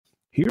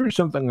Here's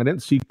something I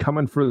didn't see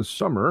coming for the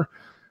summer.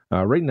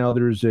 Right now,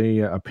 there's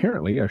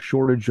apparently a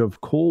shortage of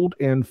cold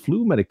and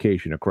flu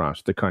medication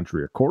across the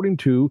country. According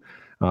to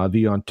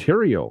the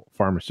Ontario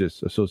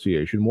Pharmacists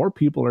Association, more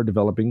people are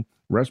developing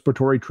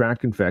respiratory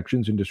tract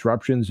infections, and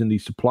disruptions in the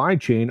supply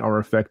chain are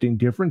affecting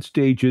different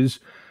stages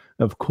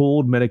of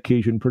cold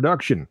medication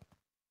production.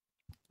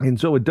 And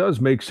so it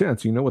does make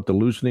sense, with the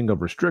loosening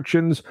of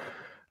restrictions.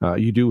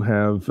 You do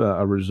have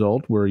a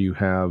result where you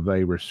have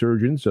a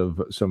resurgence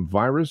of some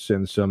virus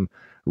and some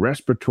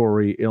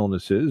respiratory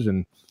illnesses,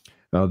 and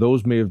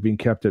those may have been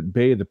kept at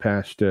bay the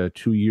past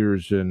 2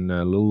 years and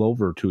a little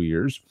over 2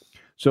 years.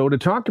 So to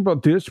talk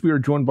about this, we are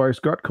joined by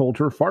Scott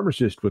Coulter,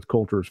 pharmacist with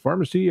Coulter's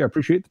Pharmacy. I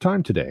appreciate the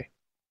time today.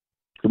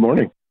 Good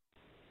morning.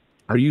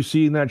 Are you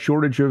seeing that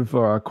shortage of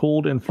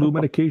cold and flu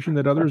medication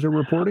that others are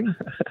reporting?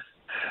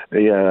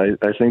 Yeah,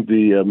 I think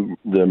the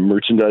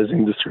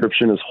merchandising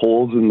description is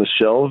holes in the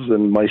shelves,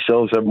 and my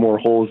shelves have more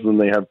holes than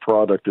they have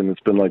product, and it's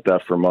been like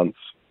that for months.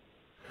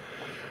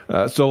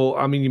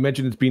 So, you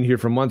mentioned it's been here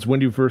for months. When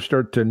do you first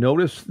start to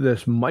notice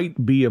this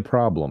might be a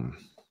problem?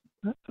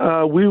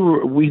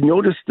 We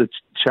noticed the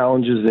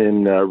challenges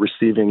in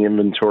receiving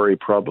inventory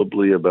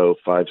probably about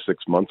 5-6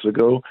 months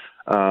ago.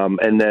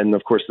 And then,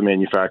 of course, the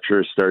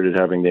manufacturers started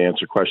having to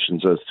answer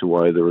questions as to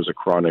why there was a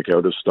chronic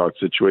out-of-stock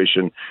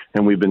situation.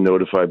 And we've been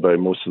notified by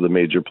most of the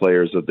major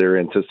players that they're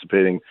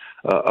anticipating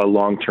a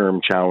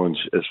long-term challenge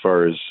as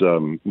far as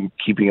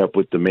keeping up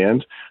with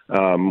demand,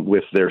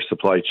 with their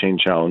supply chain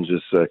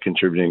challenges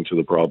contributing to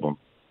the problem.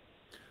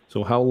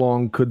 So how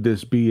long could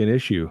this be an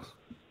issue?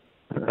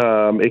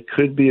 It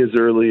could be as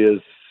early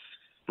as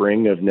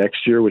spring of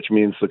next year, which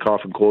means the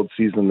cough and cold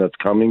season that's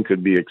coming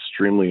could be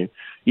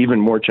even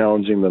more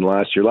challenging than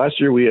last year. Last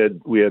year we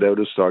had out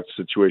of stock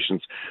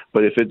situations,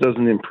 but if it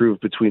doesn't improve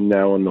between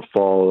now and the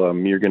fall,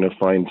 you're going to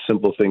find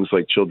simple things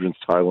like children's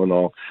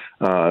Tylenol,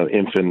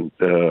 infant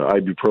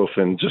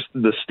ibuprofen, just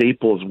the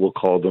staples, we'll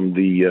call them,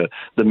 the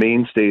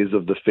mainstays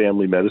of the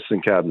family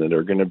medicine cabinet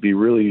are going to be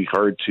really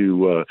hard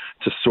to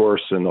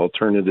source, and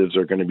alternatives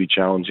are going to be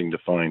challenging to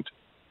find.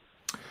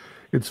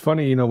 It's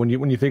funny, when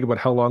you think about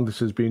how long this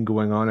has been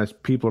going on, as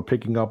people are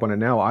picking up on it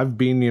now. I've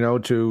been,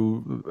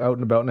 to out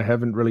and about, and I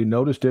haven't really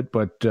noticed it,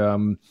 but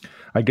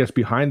I guess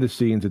behind the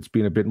scenes, it's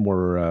been a bit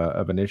more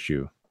of an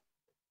issue.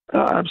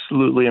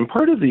 Absolutely. And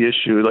part of the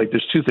issue,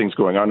 there's two things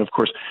going on. Of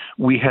course,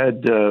 we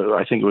had,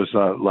 I think it was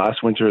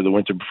last winter or the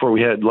winter before,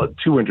 we had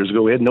 2 winters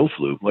ago, we had no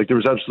flu. There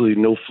was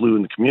absolutely no flu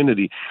in the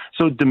community.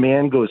 So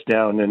demand goes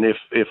down. And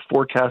if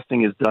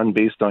forecasting is done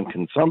based on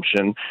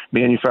consumption,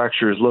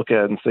 manufacturers look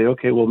at it and say,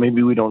 okay, well,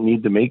 maybe we don't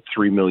need to make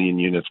 3 million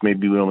units.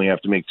 Maybe we only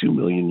have to make 2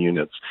 million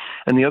units.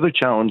 And the other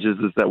challenge is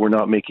that we're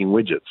not making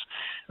widgets.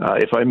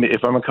 If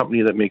I'm a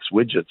company that makes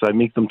widgets, I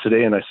make them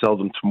today and I sell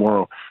them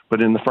tomorrow.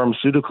 But in the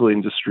pharmaceutical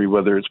industry,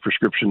 whether it's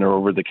prescription or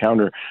over the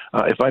counter,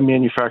 if I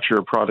manufacture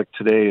a product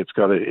today, it's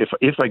got to,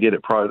 if I get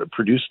it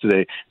produced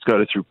today, it's got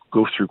to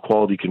go through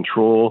quality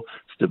control,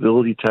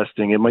 stability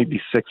testing. It might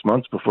be 6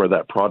 months before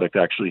that product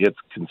actually hits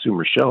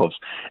consumer shelves.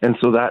 And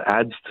so that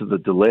adds to the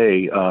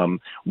delay,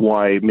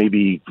 why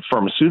maybe the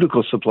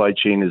pharmaceutical supply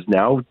chain is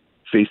now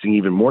facing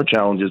even more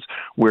challenges,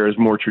 whereas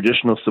more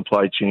traditional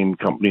supply chain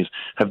companies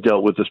have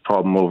dealt with this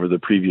problem over the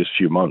previous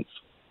few months.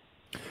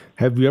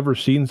 Have you ever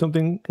seen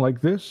something like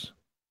this?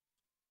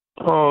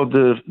 Oh,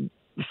 the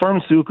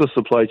pharmaceutical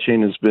supply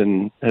chain has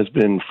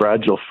been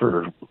fragile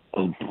for,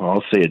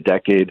 I'll say, a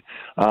decade,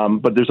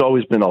 but there's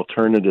always been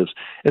alternatives.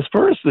 As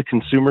far as the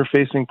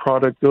consumer-facing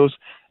product goes,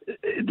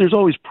 there's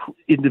always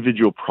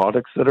individual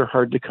products that are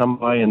hard to come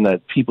by and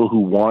that people who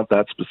want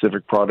that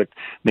specific product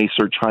may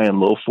search high and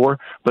low for,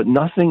 but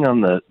nothing on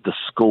the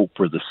scope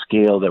or the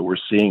scale that we're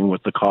seeing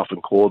with the cough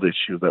and cold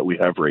issue that we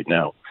have right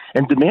now.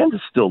 And demand is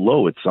still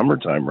low. It's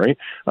summertime, right?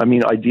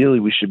 Ideally,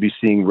 we should be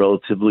seeing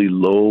relatively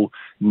low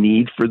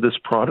need for this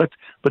product.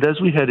 But as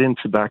we head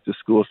into back to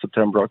school,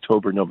 September,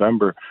 October,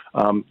 November,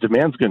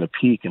 demand's going to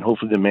peak, and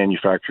hopefully the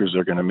manufacturers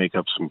are going to make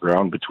up some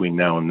ground between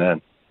now and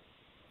then.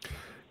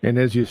 And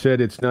as you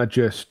said, it's not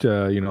just,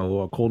 a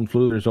cold and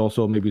flu. There's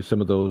also maybe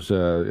some of those,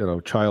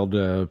 child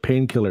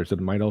painkillers that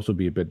might also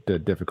be a bit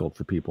difficult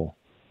for people.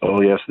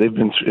 Oh, yes. They've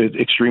been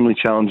extremely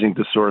challenging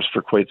to source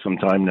for quite some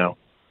time now.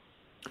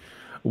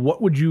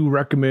 What would you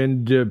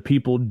recommend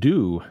people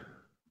do?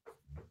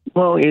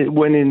 Well,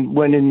 when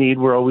in need,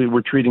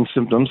 we're treating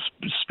symptoms.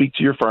 Speak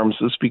to your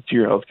pharmacist, speak to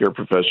your healthcare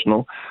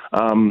professional.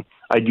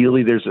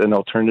 Ideally, there's an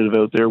alternative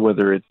out there,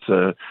 whether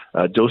it's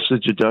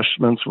dosage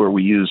adjustments where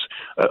we use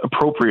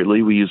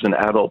an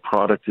adult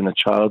product in a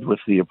child with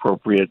the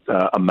appropriate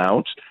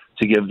amount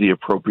to give the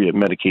appropriate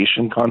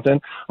medication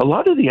content. A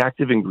lot of the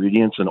active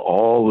ingredients in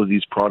all of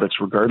these products,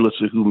 regardless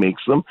of who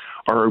makes them,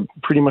 are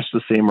pretty much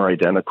the same or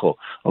identical.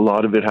 A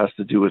lot of it has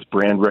to do with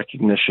brand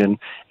recognition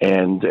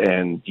and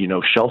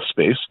shelf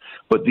space.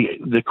 But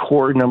the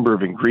core number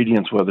of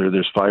ingredients, whether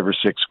there's 5 or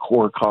 6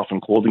 core cough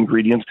and cold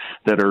ingredients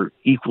that are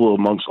equal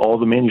amongst all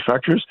the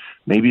manufacturers,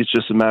 maybe it's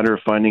just a matter of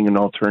finding an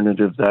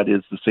alternative that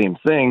is the same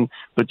thing,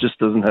 but just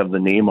doesn't have the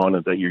name on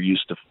it that you're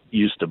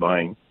used to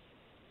buying.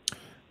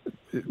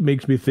 it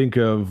makes me think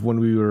of when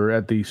we were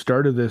at the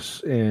start of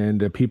this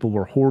and people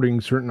were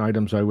hoarding certain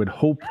items. I would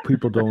hope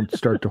people don't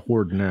start to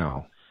hoard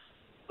now.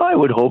 I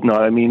would hope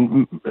not. I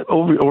mean,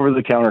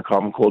 over-the-counter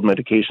common cold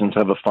medications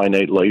have a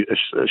finite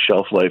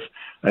shelf life.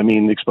 I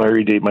mean, the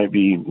expiry date might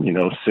be,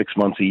 6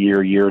 months, a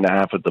year and a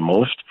half at the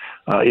most.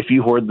 If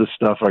you hoard the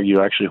stuff, are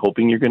you actually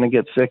hoping you're going to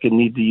get sick and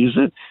need to use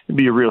it? It'd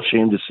be a real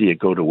shame to see it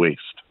go to waste.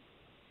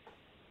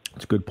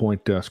 That's a good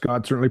point,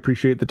 Scott. Certainly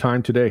appreciate the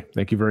time today.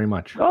 Thank you very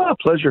much.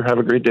 Pleasure. Have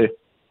a great day.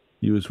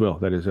 You as well.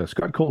 That is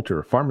Scott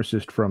Coulter,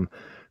 pharmacist from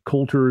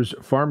Coulter's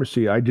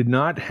Pharmacy. I did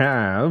not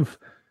have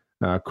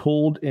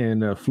cold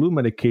and flu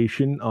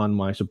medication on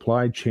my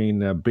supply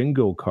chain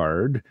bingo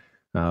card.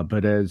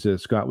 But as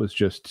Scott was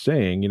just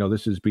saying,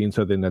 this has been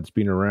something that's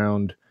been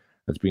around,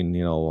 that's been,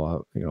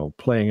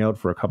 playing out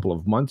for a couple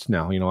of months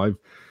now. I've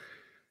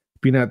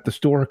been at the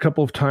store a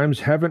couple of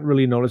times, haven't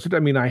really noticed it. I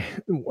mean,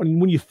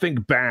 when you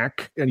think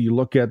back and you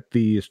look at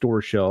the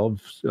store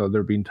shelves,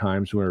 there have been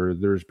times where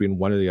there's been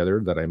one or the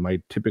other that I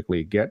might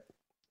typically get,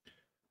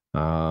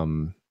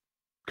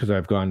 because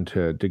I've gone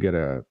to get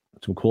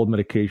some cold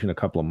medication a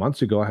couple of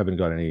months ago. I haven't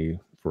got any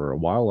for a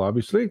while,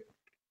 obviously.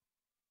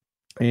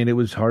 And it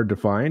was hard to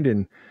find.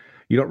 And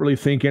you don't really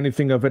think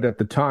anything of it at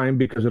the time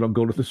because I don't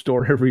go to the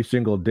store every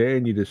single day.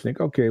 And you just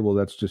think, okay, well,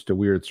 that's just a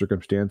weird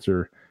circumstance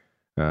or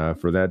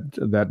for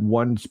that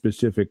one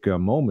specific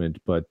moment.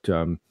 But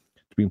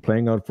it's been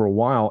playing out for a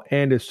while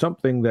and is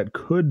something that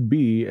could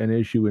be an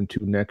issue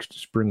into next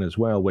spring as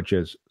well, which,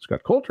 as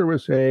Scott Coulter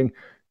was saying,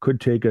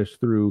 could take us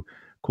through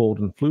cold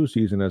and flu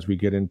season as we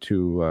get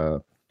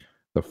into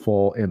the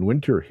fall and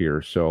winter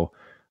here. So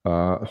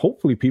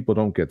hopefully people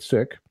don't get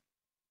sick.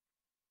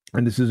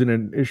 And this isn't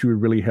an issue we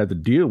really had to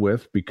deal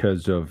with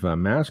because of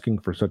masking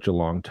for such a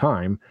long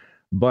time.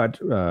 But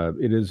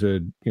it is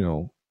a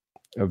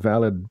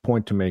valid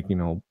point to make.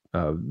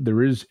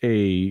 There is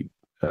a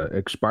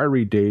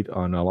expiry date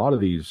on a lot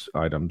of these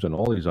items and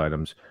all these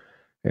items.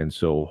 And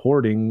so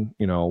hoarding,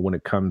 when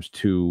it comes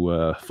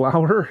to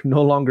flour,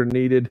 no longer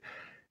needed.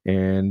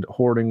 And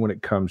hoarding when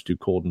it comes to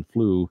cold and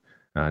flu,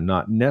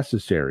 not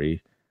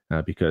necessary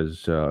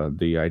because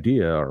the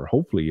idea, or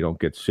hopefully you don't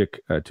get sick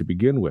to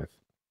begin with.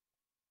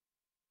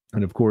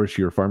 And of course,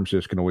 your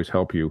pharmacist can always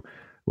help you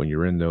when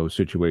you're in those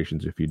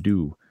situations if you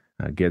do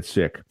get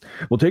sick.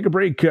 We'll take a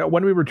break.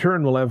 When we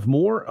return, we'll have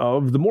more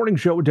of The Morning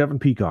Show with Devon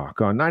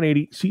Peacock on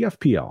 980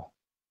 CFPL.